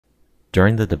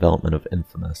During the development of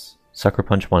Infamous, Sucker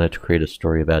Punch wanted to create a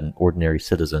story about an ordinary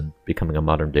citizen becoming a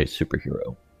modern-day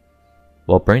superhero.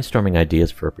 While brainstorming ideas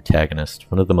for a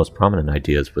protagonist, one of the most prominent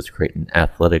ideas was to create an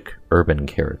athletic, urban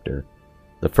character,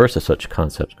 the first of such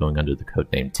concepts going under the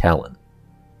codename Talon.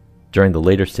 During the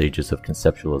later stages of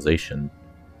conceptualization,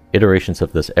 iterations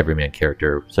of this Everyman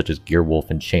character, such as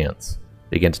Gearwolf and Chance,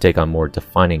 began to take on more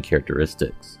defining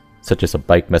characteristics, such as a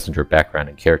bike messenger background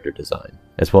and character design,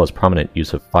 as well as prominent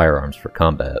use of firearms for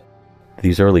combat.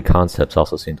 These early concepts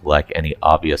also seemed to lack any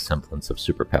obvious semblance of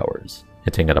superpowers,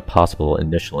 hinting at a possible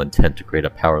initial intent to create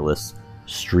a powerless,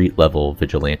 street-level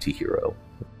vigilante hero.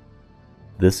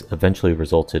 This eventually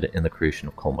resulted in the creation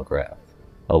of Cole MacGrath,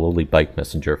 a lowly bike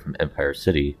messenger from Empire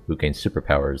City who gained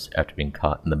superpowers after being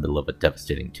caught in the middle of a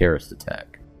devastating terrorist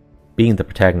attack. Being the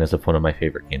protagonist of one of my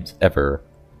favorite games ever,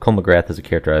 Cole MacGrath is a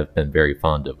character I've been very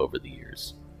fond of over the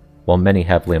years. While many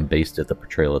have lambasted the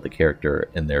portrayal of the character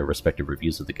in their respective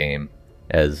reviews of the game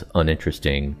as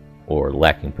uninteresting or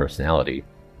lacking personality,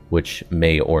 which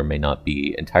may or may not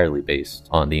be entirely based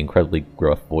on the incredibly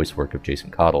gruff voice work of Jason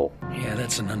Cottle. Yeah,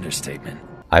 that's an understatement.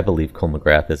 I believe Cole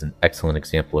MacGrath is an excellent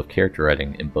example of character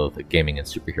writing in both a gaming and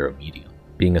superhero medium,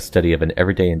 being a study of an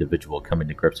everyday individual coming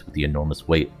to grips with the enormous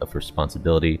weight of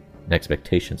responsibility and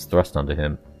expectations thrust onto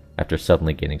him after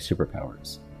suddenly gaining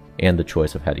superpowers, and the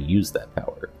choice of how to use that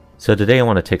power. So today I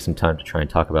want to take some time to try and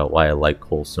talk about why I like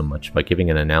Cole so much by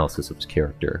giving an analysis of his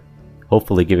character,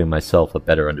 hopefully giving myself a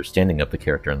better understanding of the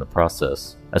character in the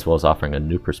process, as well as offering a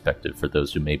new perspective for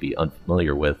those who may be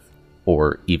unfamiliar with,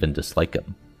 or even dislike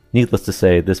him. Needless to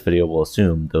say, this video will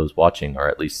assume those watching are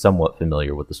at least somewhat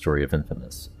familiar with the story of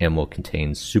Infamous, and will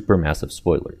contain super massive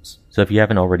spoilers. So if you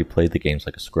haven't already played the games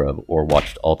like a scrub, or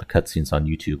watched all the cutscenes on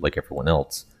YouTube like everyone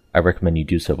else, I recommend you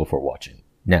do so before watching.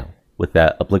 Now, with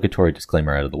that obligatory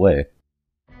disclaimer out of the way,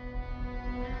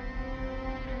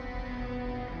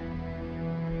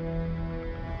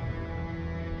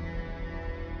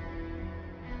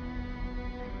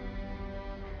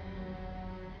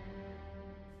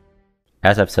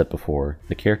 as I've said before,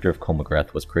 the character of Cole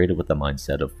MacGrath was created with the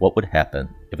mindset of what would happen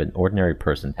if an ordinary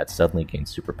person had suddenly gained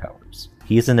superpowers.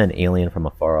 He isn't an alien from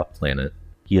a far-off planet,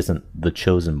 he isn't the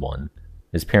chosen one,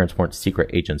 his parents weren't secret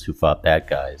agents who fought bad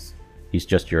guys, he's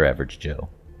just your average Joe.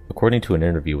 According to an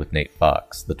interview with Nate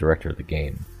Fox, the director of the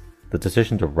game, the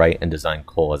decision to write and design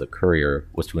Cole as a courier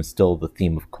was to instill the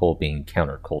theme of Cole being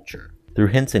counterculture. Through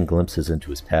hints and glimpses into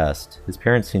his past, his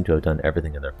parents seem to have done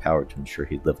everything in their power to ensure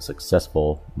he'd live a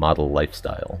successful, model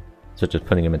lifestyle, such as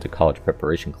putting him into college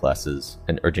preparation classes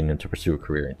and urging him to pursue a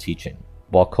career in teaching.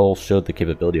 While Cole showed the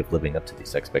capability of living up to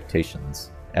these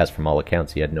expectations, as from all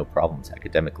accounts he had no problems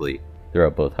academically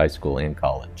throughout both high school and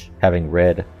college, having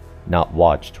read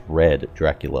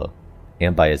Dracula,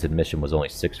 and by his admission was only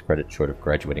 6 credits short of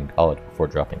graduating college before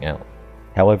dropping out.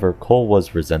 However, Cole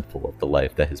was resentful of the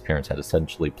life that his parents had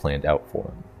essentially planned out for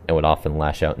him, and would often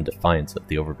lash out in defiance of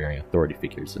the overbearing authority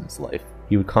figures in his life.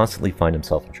 He would constantly find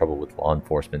himself in trouble with law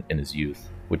enforcement in his youth,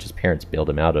 which his parents bailed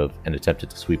him out of and attempted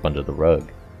to sweep under the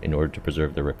rug in order to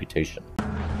preserve their reputation.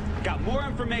 Got more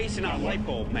information on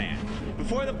Lightbulb Man.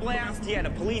 Before the blast, he had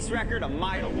a police record a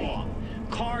mile long.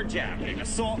 Carjacking,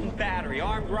 assault and battery,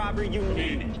 armed robbery, you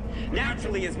name it.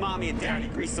 Naturally, his mommy and daddy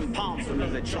greased some palms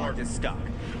when the charges stuck.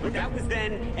 But that was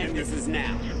then, and this is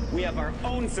now. We have our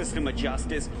own system of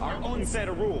justice, our own set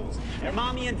of rules. And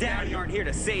mommy and daddy aren't here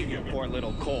to save you, poor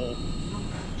little Cole.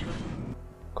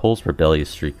 Cole's rebellious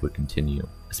streak would continue,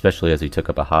 especially as he took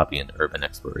up a hobby in urban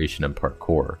exploration and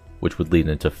parkour, which would lead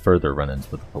into further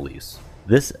run-ins with the police.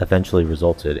 This eventually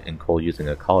resulted in Cole using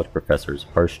a college professor's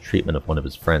harsh treatment of one of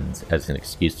his friends as an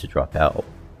excuse to drop out,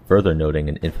 further noting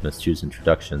in Infamous 2's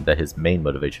introduction that his main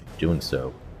motivation for doing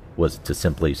so was to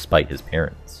simply spite his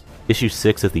parents. Issue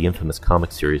 6 of the Infamous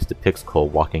comic series depicts Cole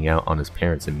walking out on his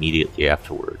parents immediately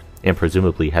afterward, and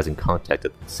presumably hasn't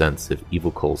contacted them since if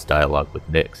Evil Cole's dialogue with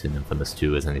Nix in Infamous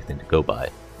 2 is anything to go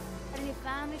by. Have you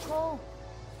found me, Cole?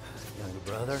 Younger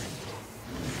brother?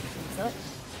 What's up?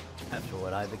 After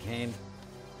what I became,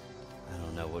 I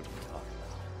don't know what we're talking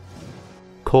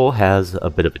about. Cole has a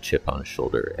bit of a chip on his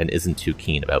shoulder and isn't too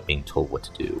keen about being told what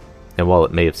to do. And while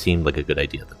it may have seemed like a good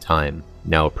idea at the time,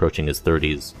 now approaching his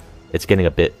 30s, it's getting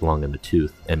a bit long in the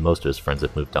tooth and most of his friends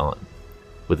have moved on,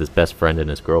 with his best friend and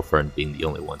his girlfriend being the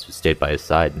only ones who stayed by his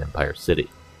side in Empire City.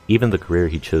 Even the career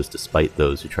he chose to spite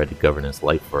those who tried to govern his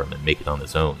life for him and make it on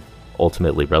his own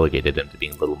ultimately relegated him to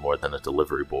being little more than a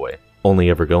delivery boy, only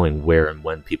ever going where and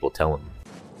when people tell him.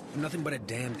 I'm nothing but a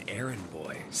damned errand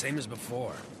boy, same as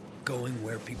before. Going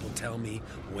where people tell me,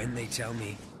 when they tell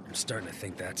me. I'm starting to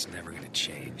think that's never gonna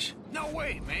change. No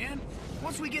way, man.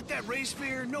 Once we get that race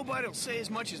fair, nobody'll say as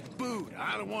much as boo to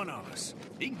either one of us.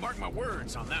 You can mark my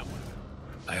words on that one.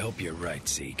 I hope you're right,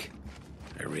 Zeke.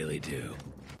 I really do.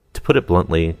 To put it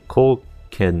bluntly, Cole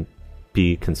can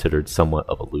be considered somewhat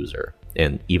of a loser,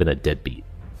 and even a deadbeat.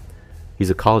 He's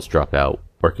a college dropout,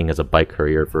 working as a bike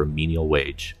courier for a menial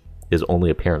wage. His only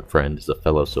apparent friend is a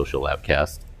fellow social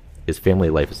outcast. His family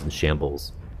life is in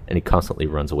shambles, and he constantly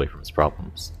runs away from his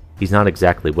problems. He's not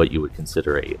exactly what you would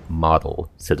consider a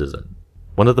model citizen.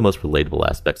 One of the most relatable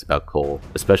aspects about Cole,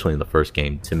 especially in the first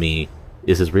game, to me,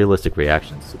 is his realistic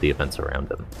reactions to the events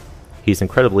around him. He's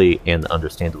incredibly and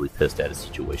understandably pissed at his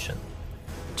situation.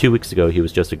 2 weeks ago, he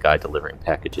was just a guy delivering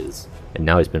packages, and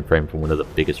now he's been framed for one of the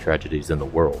biggest tragedies in the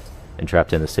world, and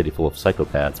trapped in a city full of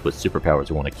psychopaths with superpowers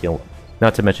who want to kill him.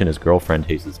 Not to mention his girlfriend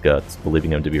hates his guts,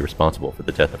 believing him to be responsible for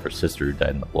the death of her sister who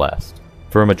died in the blast.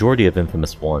 For a majority of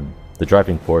Infamous 1, the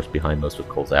driving force behind most of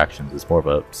Cole's actions is more of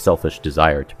a selfish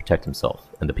desire to protect himself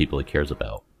and the people he cares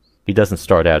about. He doesn't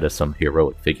start out as some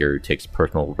heroic figure who takes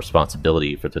personal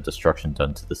responsibility for the destruction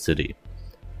done to the city,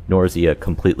 nor is he a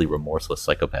completely remorseless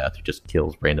psychopath who just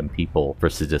kills random people for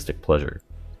sadistic pleasure.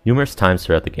 Numerous times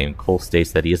throughout the game, Cole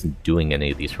states that he isn't doing any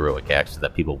of these heroic acts so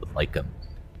that people would like him.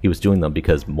 He was doing them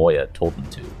because Moya told him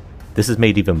to. This is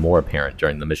made even more apparent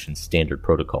during the mission's standard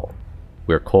protocol,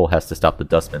 where Cole has to stop the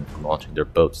dustmen from launching their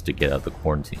boats to get out of the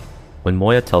quarantine. When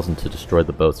Moya tells him to destroy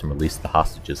the boats and release the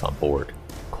hostages on board,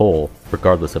 Cole,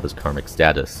 regardless of his karmic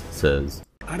status, says,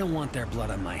 I don't want their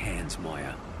blood on my hands,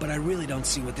 Moya, but I really don't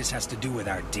see what this has to do with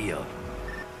our deal.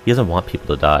 he doesn't want people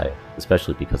to die,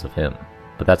 especially because of him,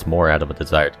 but that's more out of a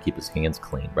desire to keep his hands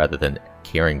clean rather than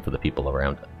caring for the people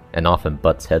around him, and often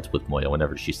butts heads with Moya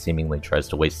whenever she seemingly tries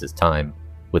to waste his time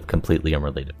with completely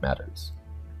unrelated matters.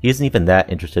 He isn't even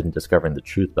that interested in discovering the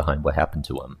truth behind what happened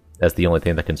to him, as the only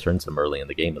thing that concerns him early in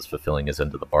the game is fulfilling his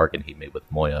end of the bargain he made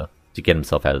with Moya to get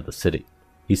himself out of the city.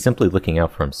 He's simply looking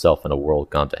out for himself in a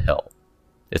world gone to hell.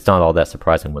 It's not all that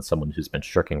surprising when someone who's been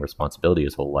shirking responsibility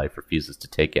his whole life refuses to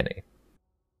take any.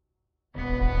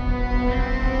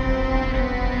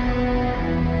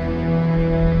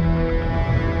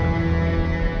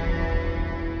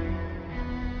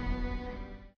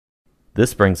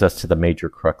 This brings us to the major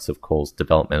crux of Cole's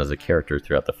development as a character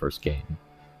throughout the first game,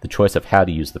 the choice of how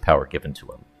to use the power given to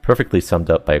him, perfectly summed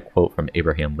up by a quote from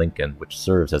Abraham Lincoln which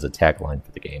serves as a tagline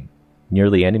for the game.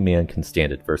 Nearly any man can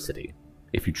stand adversity.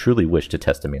 If you truly wish to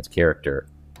test a man's character,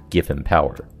 give him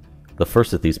power. The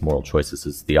first of these moral choices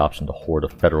is the option to hoard a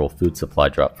federal food supply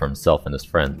drop for himself and his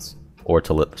friends, or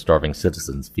to let the starving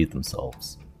citizens feed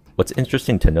themselves. What's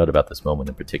interesting to note about this moment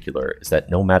in particular is that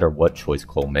no matter what choice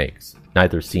Cole makes,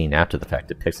 neither scene after the fact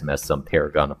depicts him as some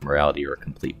paragon of morality or a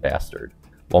complete bastard.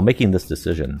 While making this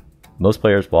decision, most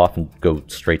players will often go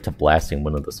straight to blasting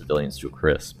one of the civilians to a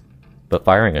crisp, but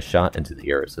firing a shot into the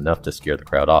air is enough to scare the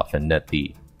crowd off and net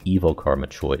the evil karma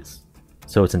choice.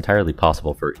 So it's entirely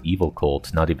possible for evil Cole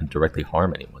to not even directly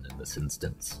harm anyone in this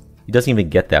instance. He doesn't even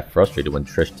get that frustrated when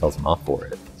Trish tells him off for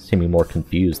it, seeming more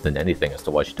confused than anything as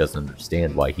to why she doesn't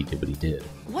understand why he did what he did.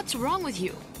 What's wrong with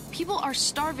you? People are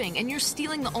starving and you're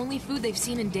stealing the only food they've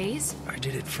seen in days? I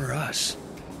did it for us,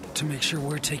 to make sure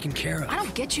we're taken care of. I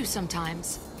don't get you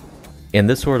sometimes. And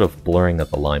this sort of blurring of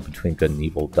the line between good and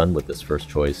evil done with this first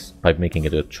choice, by making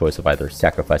it a choice of either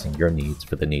sacrificing your needs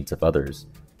for the needs of others,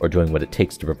 or doing what it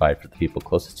takes to provide for the people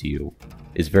closest to you,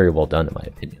 is very well done in my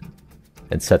opinion,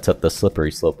 and sets up the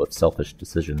slippery slope of selfish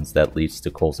decisions that leads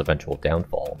to Cole's eventual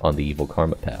downfall on the evil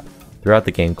karma path. Throughout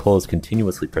the game, Cole is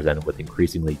continuously presented with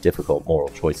increasingly difficult moral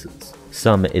choices,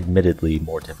 some admittedly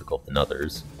more difficult than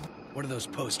others. What are those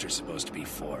posters supposed to be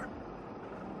for?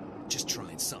 Just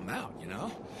trying something out, you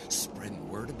know? Spreading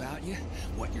word about you,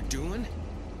 what you're doing.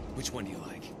 Which one do you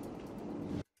like?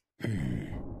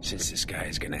 Since this guy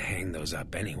is gonna hang those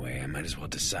up anyway, I might as well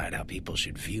decide how people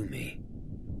should view me.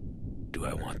 Do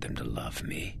I want them to love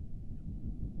me?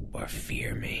 Or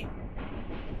fear me?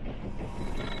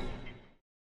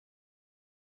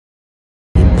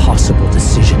 Impossible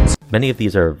decisions. Many of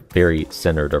these are very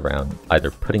centered around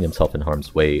either putting himself in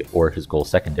harm's way or his goal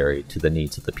secondary to the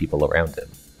needs of the people around him,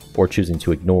 or choosing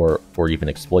to ignore or even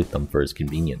exploit them for his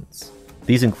convenience.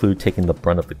 These include taking the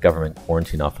brunt of the government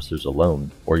quarantine officers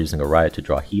alone, or using a riot to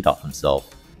draw heat off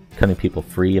himself, cutting people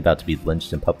free about to be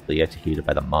lynched and publicly executed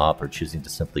by the mob, or choosing to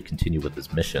simply continue with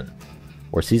his mission,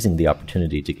 or seizing the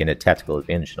opportunity to gain a tactical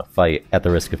advantage in a fight at the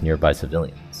risk of nearby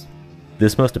civilians.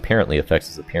 This most apparently affects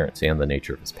his appearance and the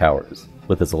nature of his powers,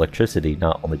 with his electricity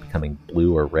not only becoming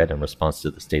blue or red in response to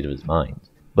the state of his mind,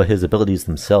 but his abilities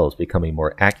themselves becoming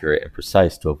more accurate and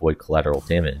precise to avoid collateral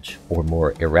damage, or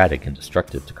more erratic and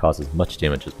destructive to cause as much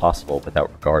damage as possible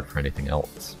without regard for anything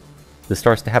else. This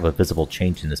starts to have a visible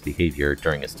change in his behavior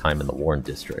during his time in the Warren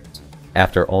District.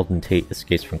 After Alden Tate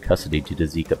escapes from custody due to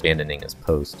Zeke abandoning his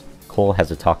post, Cole has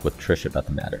a talk with Trish about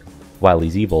the matter. While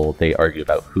he's evil, they argue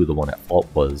about who the one at fault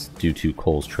was due to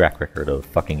Cole's track record of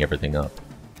fucking everything up,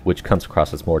 which comes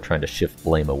across as more trying to shift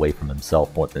blame away from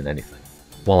himself more than anything.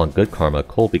 While on good karma,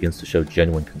 Cole begins to show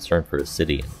genuine concern for his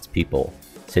city and its people,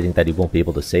 stating that he won't be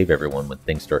able to save everyone when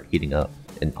things start heating up,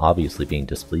 and obviously being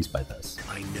displeased by this.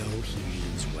 I know he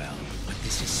means well, but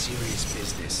this is serious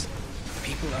business.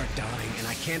 People are dying, and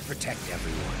I can't protect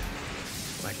everyone.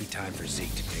 Might be time for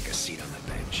Zeke to take a seat on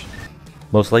the bench.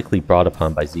 Most likely brought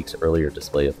upon by Zeke's earlier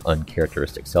display of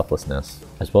uncharacteristic selflessness,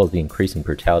 as well as the increasing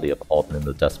brutality of Alden and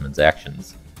the Dustman's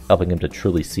actions, helping him to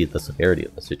truly see the severity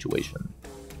of the situation.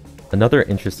 Another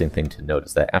interesting thing to note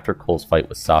is that after Cole's fight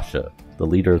with Sasha, the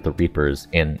leader of the Reapers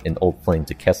and an old flame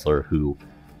to Kessler who,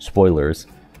 spoilers,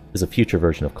 is a future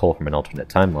version of Cole from an alternate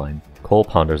timeline, Cole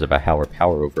ponders about how her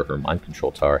power over her mind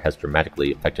control tower has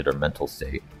dramatically affected her mental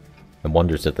state, and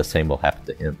wonders if the same will happen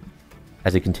to him.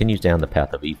 As he continues down the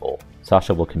path of evil,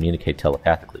 Sasha will communicate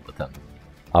telepathically with him,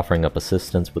 offering up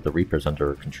assistance with the Reapers under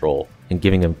her control, and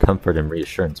giving him comfort and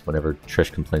reassurance whenever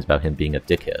Trish complains about him being a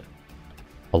dickhead.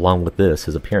 Along with this,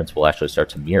 his appearance will actually start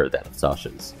to mirror that of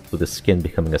Sasha's, with his skin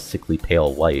becoming a sickly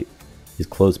pale white, his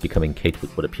clothes becoming caked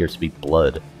with what appears to be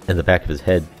blood, and the back of his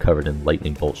head covered in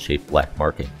lightning bolt-shaped black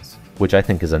markings, which I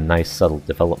think is a nice subtle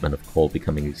development of Cole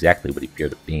becoming exactly what he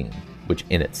appeared at being, which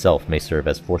in itself may serve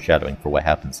as foreshadowing for what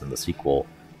happens in the sequel,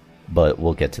 but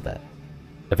we'll get to that.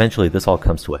 Eventually this all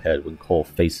comes to a head when Cole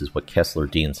faces what Kessler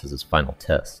deems as his final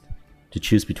test, to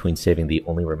choose between saving the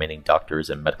only remaining doctors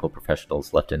and medical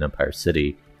professionals left in Empire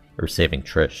City, or saving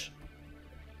Trish.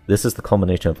 This is the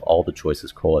culmination of all the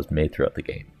choices Cole has made throughout the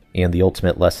game, and the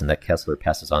ultimate lesson that Kessler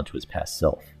passes on to his past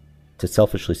self, to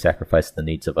selfishly sacrifice the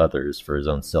needs of others for his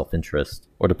own self-interest,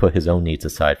 or to put his own needs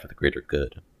aside for the greater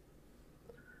good.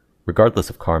 Regardless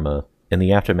of karma, in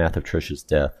the aftermath of Trish's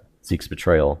death, Zeke's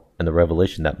betrayal, and the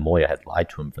revelation that Moya had lied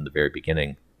to him from the very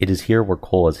beginning, it is here where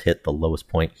Cole has hit the lowest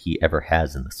point he ever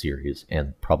has in the series,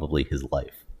 and probably his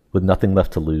life. With nothing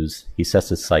left to lose, he sets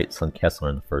his sights on Kessler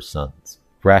and the First Sons.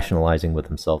 Rationalizing with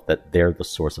himself that they're the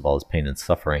source of all his pain and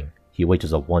suffering, he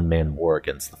wages a one-man war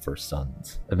against the First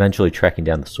Sons, eventually tracking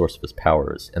down the source of his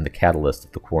powers and the catalyst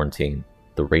of the quarantine,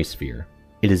 the Ray Sphere.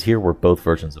 It is here where both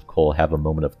versions of Cole have a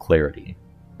moment of clarity,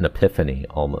 an epiphany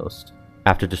almost.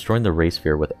 After destroying the Ray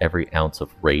Sphere with every ounce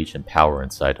of rage and power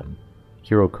inside him,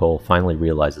 Hero Cole finally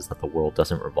realizes that the world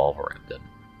doesn't revolve around him.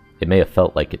 It may have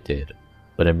felt like it did,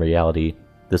 but in reality,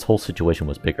 this whole situation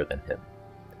was bigger than him.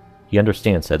 He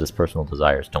understands that his personal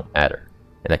desires don't matter,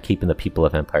 and that keeping the people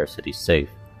of Empire City safe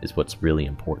is what's really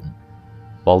important.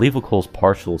 While Evil Cole's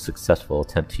partial successful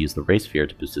attempt to use the Ray Sphere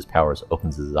to boost his powers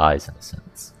opens his eyes in a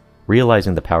sense,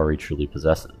 realizing the power he truly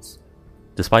possesses.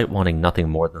 Despite wanting nothing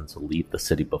more than to leave the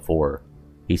city before,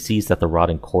 he sees that the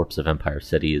rotting corpse of Empire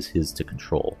City is his to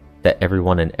control, that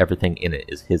everyone and everything in it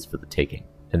is his for the taking,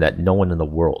 and that no one in the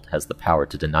world has the power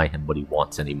to deny him what he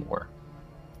wants anymore.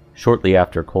 Shortly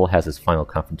after, Cole has his final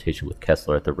confrontation with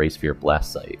Kessler at the Ray Sphere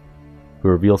blast site, who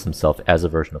reveals himself as a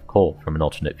version of Cole from an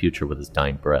alternate future with his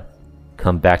dying breath,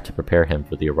 come back to prepare him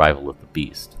for the arrival of the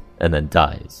Beast, and then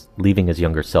dies, leaving his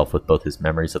younger self with both his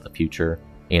memories of the future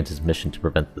and his mission to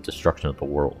prevent the destruction of the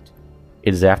world.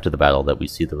 It is after the battle that we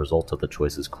see the result of the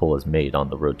choices Cole has made on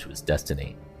the road to his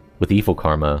destiny, with evil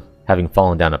karma having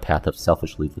fallen down a path of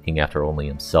selfishly looking after only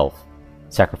himself,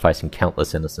 sacrificing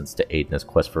countless innocents to aid in his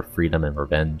quest for freedom and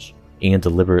revenge, and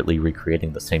deliberately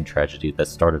recreating the same tragedy that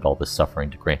started all this suffering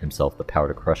to grant himself the power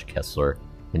to crush Kessler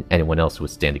and anyone else who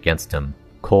would stand against him.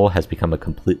 Cole has become a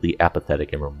completely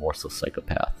apathetic and remorseless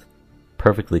psychopath,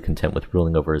 perfectly content with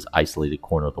ruling over his isolated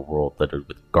corner of the world littered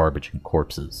with garbage and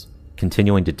corpses,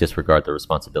 continuing to disregard the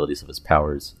responsibilities of his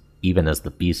powers, even as the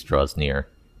Beast draws near,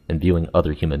 and viewing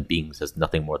other human beings as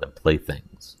nothing more than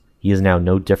playthings. He is now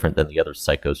no different than the other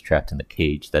psychos trapped in the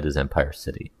cage that is Empire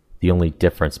City, the only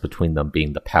difference between them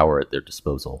being the power at their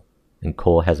disposal, and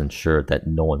Cole has ensured that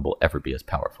no one will ever be as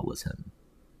powerful as him.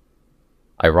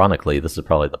 Ironically, this is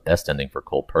probably the best ending for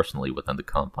Cole personally within the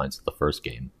confines of the first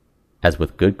game. As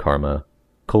with good karma,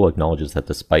 Cole acknowledges that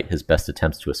despite his best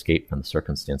attempts to escape from the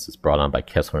circumstances brought on by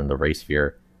Kessler and the Ray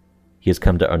Sphere, he has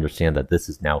come to understand that this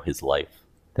is now his life,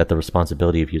 that the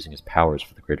responsibility of using his powers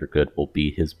for the greater good will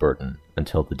be his burden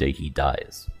until the day he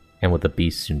dies. And with the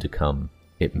Beast soon to come,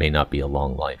 it may not be a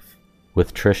long life.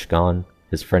 With Trish gone,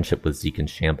 his friendship with Zeke in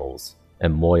shambles,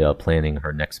 and Moya planning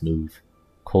her next move,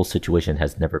 Cole's situation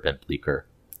has never been bleaker.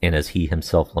 and as he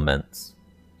himself laments,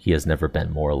 he has never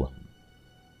been more alone.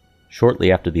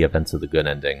 Shortly after the events of the good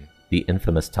ending, the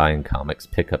infamous tie-in comics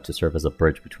pick up to serve as a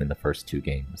bridge between the first two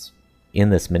games. In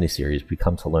this miniseries, we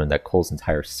come to learn that Cole's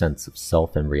entire sense of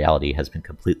self and reality has been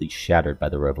completely shattered by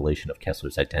the revelation of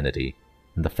Kessler's identity,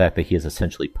 and the fact that he has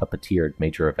essentially puppeteered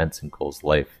major events in Cole's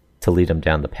life to lead him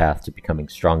down the path to becoming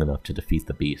strong enough to defeat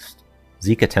the Beast.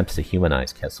 Zeke attempts to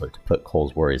humanize Kessler to put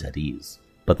Cole's worries at ease,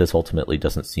 but this ultimately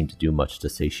doesn't seem to do much to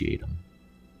satiate him.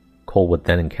 Cole would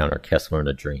then encounter Kessler in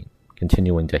a dream,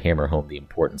 continuing to hammer home the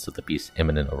importance of the Beast's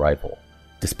imminent arrival.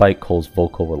 Despite Cole's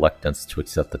vocal reluctance to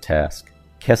accept the task,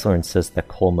 Kessler insists that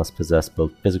Cole must possess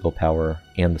both physical power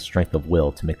and the strength of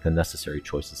will to make the necessary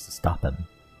choices to stop him.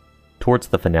 Towards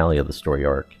the finale of the story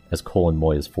arc, as Cole and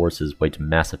Moya's forces wage a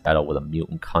massive battle with a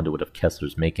mutant conduit of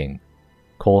Kessler's making,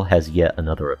 Cole has yet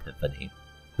another epiphany.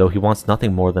 Though he wants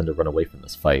nothing more than to run away from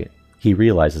this fight, he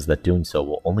realizes that doing so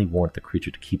will only warrant the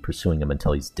creature to keep pursuing him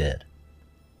until he's dead.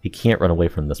 He can't run away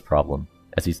from this problem,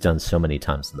 as he's done so many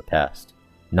times in the past.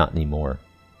 Not anymore.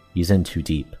 He's in too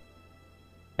deep.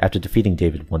 After defeating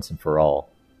David once and for all,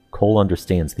 Cole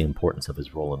understands the importance of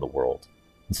his role in the world,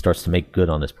 and starts to make good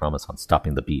on his promise on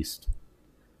stopping the Beast.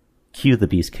 Cue the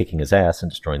Beast kicking his ass and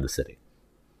destroying the city.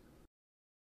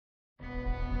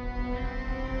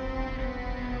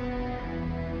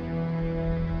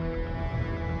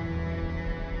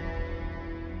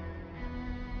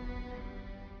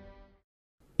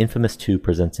 Infamous 2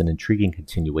 presents an intriguing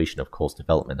continuation of Cole's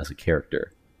development as a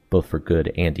character, both for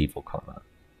good and evil karma.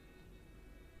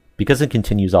 Because it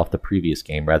continues off the previous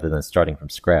game rather than starting from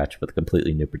scratch with a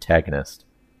completely new protagonist,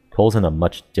 Cole's in a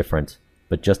much different,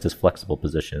 but just as flexible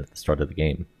position at the start of the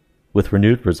game. With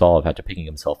renewed resolve after picking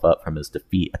himself up from his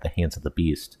defeat at the hands of the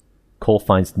Beast, Cole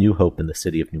finds new hope in the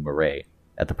city of New Marais,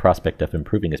 at the prospect of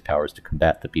improving his powers to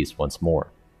combat the Beast once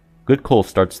more. Good Cole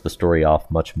starts the story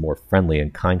off much more friendly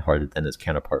and kind-hearted than his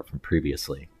counterpart from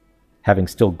previously. Having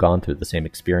still gone through the same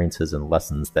experiences and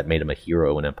lessons that made him a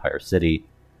hero in Empire City,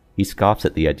 he scoffs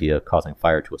at the idea of causing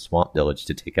fire to a swamp village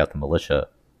to take out the militia,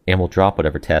 and will drop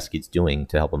whatever task he's doing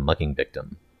to help a mugging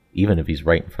victim, even if he's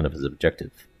right in front of his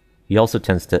objective. He also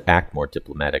tends to act more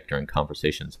diplomatic during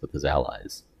conversations with his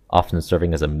allies, often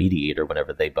serving as a mediator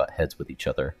whenever they butt heads with each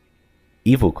other.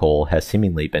 Evil Cole has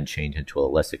seemingly been changed into a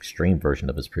less extreme version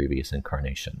of his previous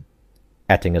incarnation,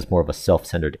 acting as more of a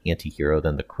self-centered anti-hero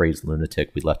than the crazed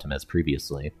lunatic we left him as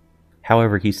previously.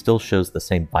 However, he still shows the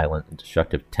same violent and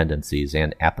destructive tendencies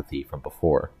and apathy from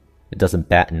before. It doesn't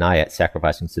bat an eye at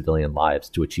sacrificing civilian lives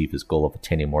to achieve his goal of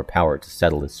attaining more power to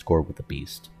settle his score with the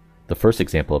Beast. The first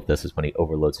example of this is when he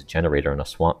overloads a generator in a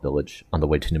swamp village on the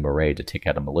way to New Marais to take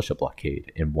out a militia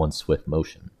blockade in one swift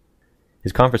motion.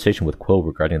 His conversation with Quill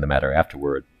regarding the matter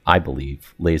afterward, I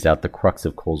believe, lays out the crux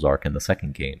of Cole's arc in the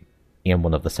second game, and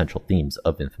one of the central themes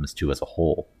of Infamous 2 as a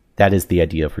whole. That is the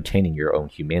idea of retaining your own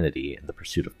humanity in the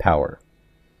pursuit of power.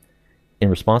 In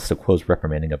response to Quill's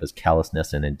reprimanding of his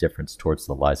callousness and indifference towards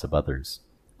the lives of others,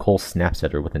 Cole snaps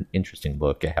at her with an interesting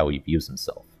look at how he views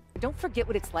himself. Don't forget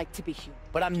what it's like to be human.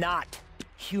 But I'm not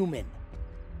human,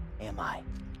 am I?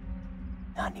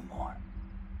 Not anymore.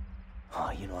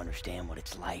 Oh, you don't understand what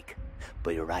it's like.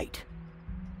 But you're right.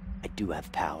 I do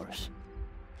have powers.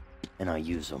 And I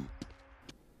use them.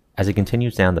 As he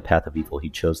continues down the path of evil he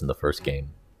chose in the first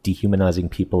game, dehumanizing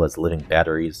people as living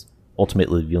batteries,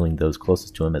 ultimately viewing those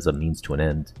closest to him as a means to an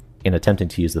end, and attempting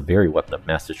to use the very weapon of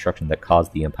mass destruction that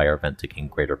caused the Empire event to gain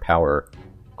greater power,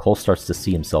 Cole starts to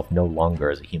see himself no longer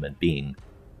as a human being,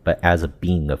 but as a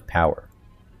being of power.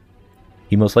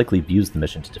 He most likely views the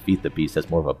mission to defeat the Beast as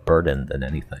more of a burden than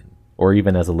anything, or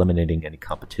even as eliminating any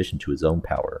competition to his own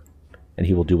power, and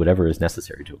he will do whatever is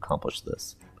necessary to accomplish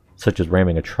this, such as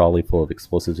ramming a trolley full of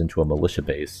explosives into a militia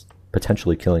base,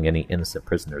 potentially killing any innocent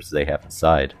prisoners they have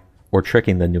inside, or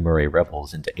tricking the New Marais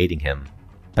rebels into aiding him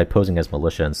by posing as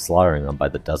militia and slaughtering them by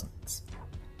the dozens.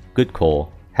 Good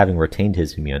Cole, having retained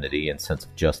his humanity and sense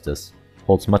of justice,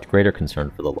 holds much greater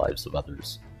concern for the lives of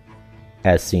others,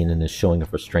 as seen in his showing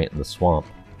of restraint in the swamp,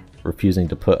 refusing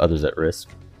to put others at risk,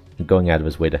 and going out of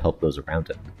his way to help those around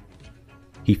him.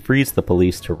 He frees the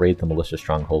police to raid the militia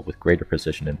stronghold with greater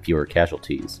precision and fewer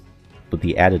casualties, with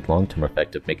the added long-term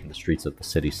effect of making the streets of the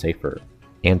city safer,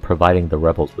 and providing the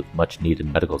rebels with much-needed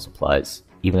medical supplies,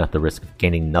 even at the risk of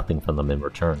gaining nothing from them in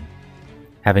return.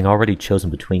 Having already chosen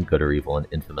between good or evil in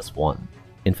Infamous 1,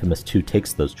 Infamous 2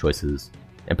 takes those choices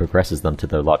and progresses them to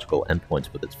their logical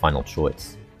endpoints with its final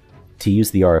choice: to use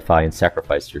the RFI and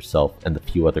sacrifice yourself and the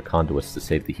few other conduits to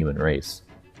save the human race,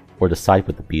 or to side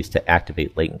with the Beast to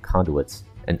activate latent conduits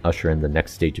and usher in the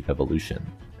next stage of evolution,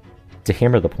 to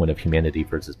hammer the point of humanity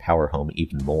versus power home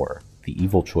even more, The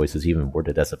evil choice is even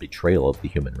worded as a betrayal of the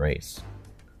human race.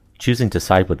 Choosing to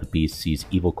side with the beast sees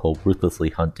evil Cole ruthlessly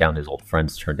hunt down his old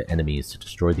friends turned to enemies to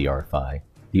destroy the RFI,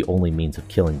 the only means of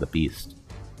killing the beast.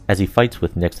 As he fights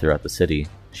with Nyx throughout the city,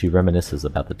 she reminisces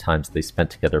about the times they spent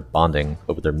together bonding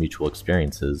over their mutual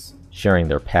experiences, sharing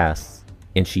their pasts,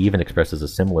 and she even expresses a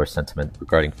similar sentiment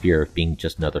regarding fear of being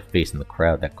just another face in the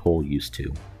crowd that Cole used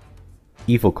to.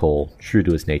 Evil Cole, true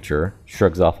to his nature,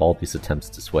 shrugs off all these attempts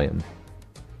to sway him,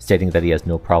 stating that he has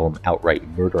no problem outright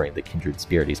murdering the kindred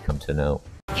spirit he's come to know.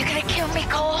 You gonna kill me,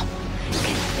 Cole? You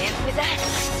can live with that?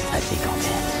 I think I'll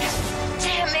live.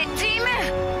 Damn it,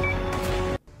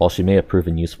 demon! While she may have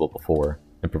proven useful before,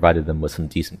 and provided them with some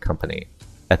decent company,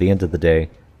 at the end of the day,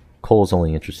 Cole is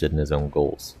only interested in his own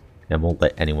goals, and won't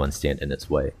let anyone stand in its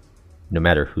way, no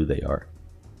matter who they are.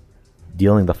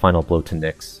 Dealing the final blow to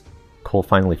Nyx, Cole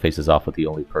finally faces off with the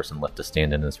only person left to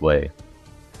stand in his way,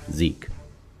 Zeke,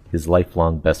 his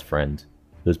lifelong best friend,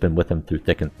 who has been with him through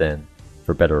thick and thin,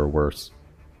 for better or worse,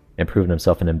 and proven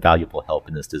himself an invaluable help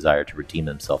in his desire to redeem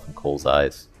himself in Cole's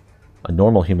eyes. A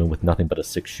normal human with nothing but a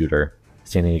six-shooter,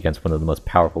 standing against one of the most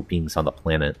powerful beings on the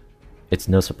planet, it's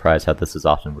no surprise how this is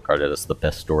often regarded as the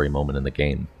best story moment in the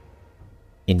game.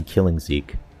 In killing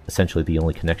Zeke, essentially the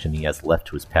only connection he has left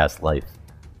to his past life,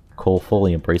 Cole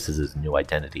fully embraces his new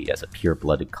identity as a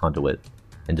pure-blooded conduit,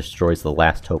 and destroys the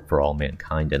last hope for all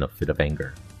mankind in a fit of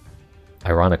anger.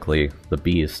 Ironically, the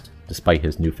Beast, despite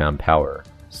his newfound power,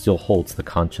 still holds the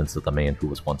conscience of the man who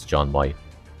was once John White.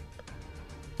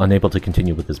 Unable to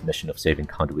continue with his mission of saving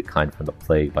Conduit kind from the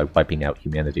plague by wiping out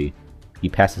humanity, he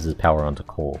passes his power on to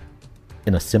Cole,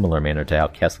 in a similar manner to how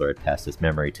Kessler had passed his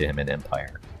memory to him in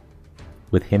Empire.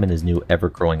 With him and his new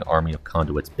ever-growing army of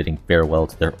conduits bidding farewell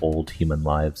to their old human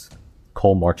lives,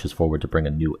 Cole marches forward to bring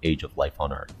a new age of life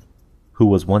on Earth. Who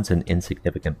was once an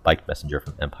insignificant bike messenger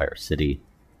from Empire City,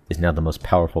 is now the most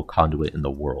powerful conduit in the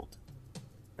world.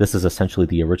 This is essentially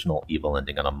the original evil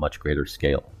ending on a much greater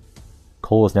scale.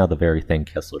 Cole is now the very thing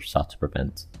Kessler sought to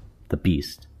prevent, the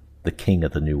Beast, the king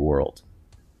of the new world,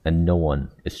 and no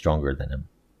one is stronger than him.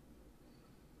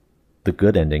 The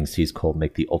good ending sees Cole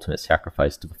make the ultimate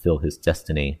sacrifice to fulfill his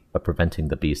destiny of preventing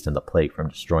the Beast and the Plague from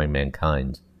destroying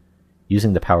mankind,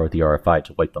 using the power of the RFI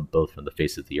to wipe them both from the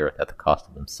face of the earth at the cost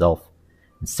of himself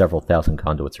and several thousand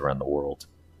conduits around the world.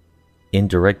 In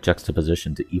direct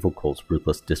juxtaposition to evil Cole's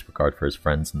ruthless disregard for his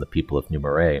friends and the people of New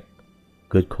Marais,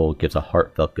 good Cole gives a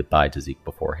heartfelt goodbye to Zeke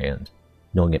beforehand,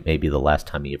 knowing it may be the last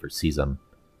time he ever sees him.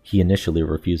 He initially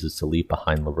refuses to leave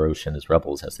behind LaRoche and his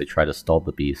rebels as they try to stall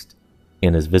the Beast,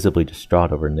 and is visibly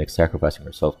distraught over Nyx sacrificing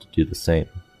herself to do the same,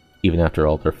 even after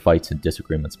all their fights and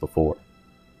disagreements before.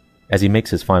 As he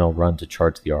makes his final run to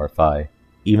charge the RFI,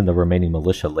 even the remaining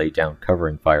militia lay down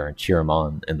covering fire and cheer him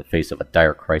on in the face of a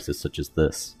dire crisis such as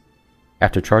this.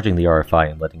 After charging the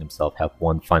RFI and letting himself have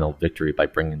one final victory by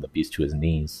bringing the Beast to his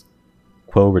knees,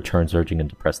 Quo returns urging him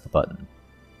to press the button,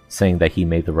 saying that he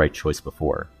made the right choice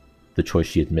before, the choice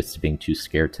she admits to being too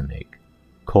scared to make.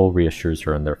 Cole reassures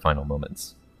her in their final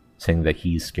moments, saying that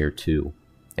he's scared too,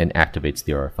 and activates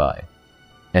the RFI,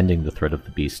 ending the threat of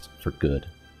the Beast for good.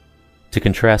 To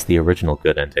contrast the original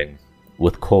good ending,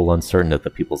 with Cole uncertain that the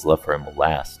people's love for him will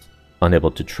last,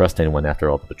 unable to trust anyone after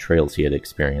all the betrayals he had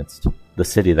experienced, the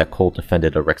city that Cole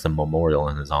defended erects a memorial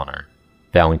in his honor,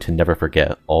 vowing to never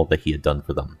forget all that he had done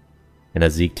for them. And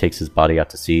as Zeke takes his body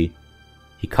out to sea,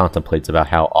 he contemplates about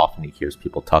how often he hears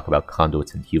people talk about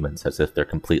conduits and humans as if they're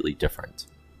completely different,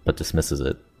 but dismisses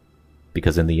it,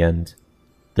 because in the end,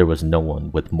 there was no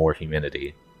one with more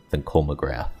humanity than Cole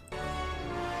MacGrath.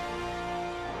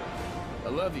 I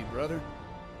love you, brother.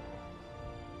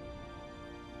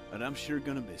 But I'm sure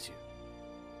gonna miss you.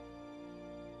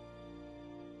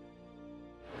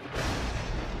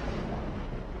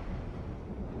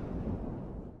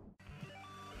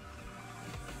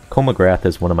 Cole MacGrath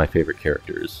is one of my favorite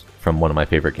characters, from one of my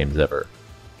favorite games ever.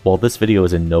 While this video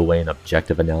is in no way an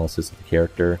objective analysis of the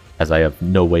character, as I have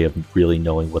no way of really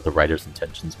knowing what the writer's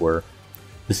intentions were,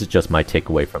 this is just my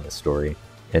takeaway from this story,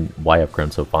 and why I've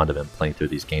grown so fond of him playing through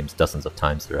these games dozens of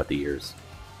times throughout the years.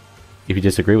 If you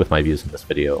disagree with my views in this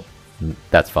video,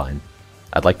 that's fine.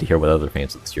 I'd like to hear what other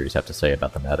fans of the series have to say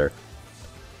about the matter.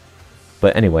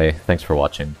 But anyway, thanks for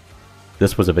watching.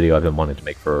 This was a video I've been wanting to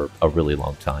make for a really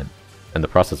long time, and the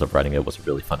process of writing it was a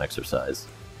really fun exercise.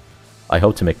 I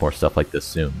hope to make more stuff like this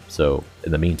soon, so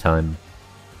in the meantime,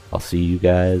 I'll see you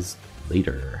guys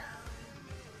later.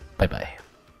 Bye bye.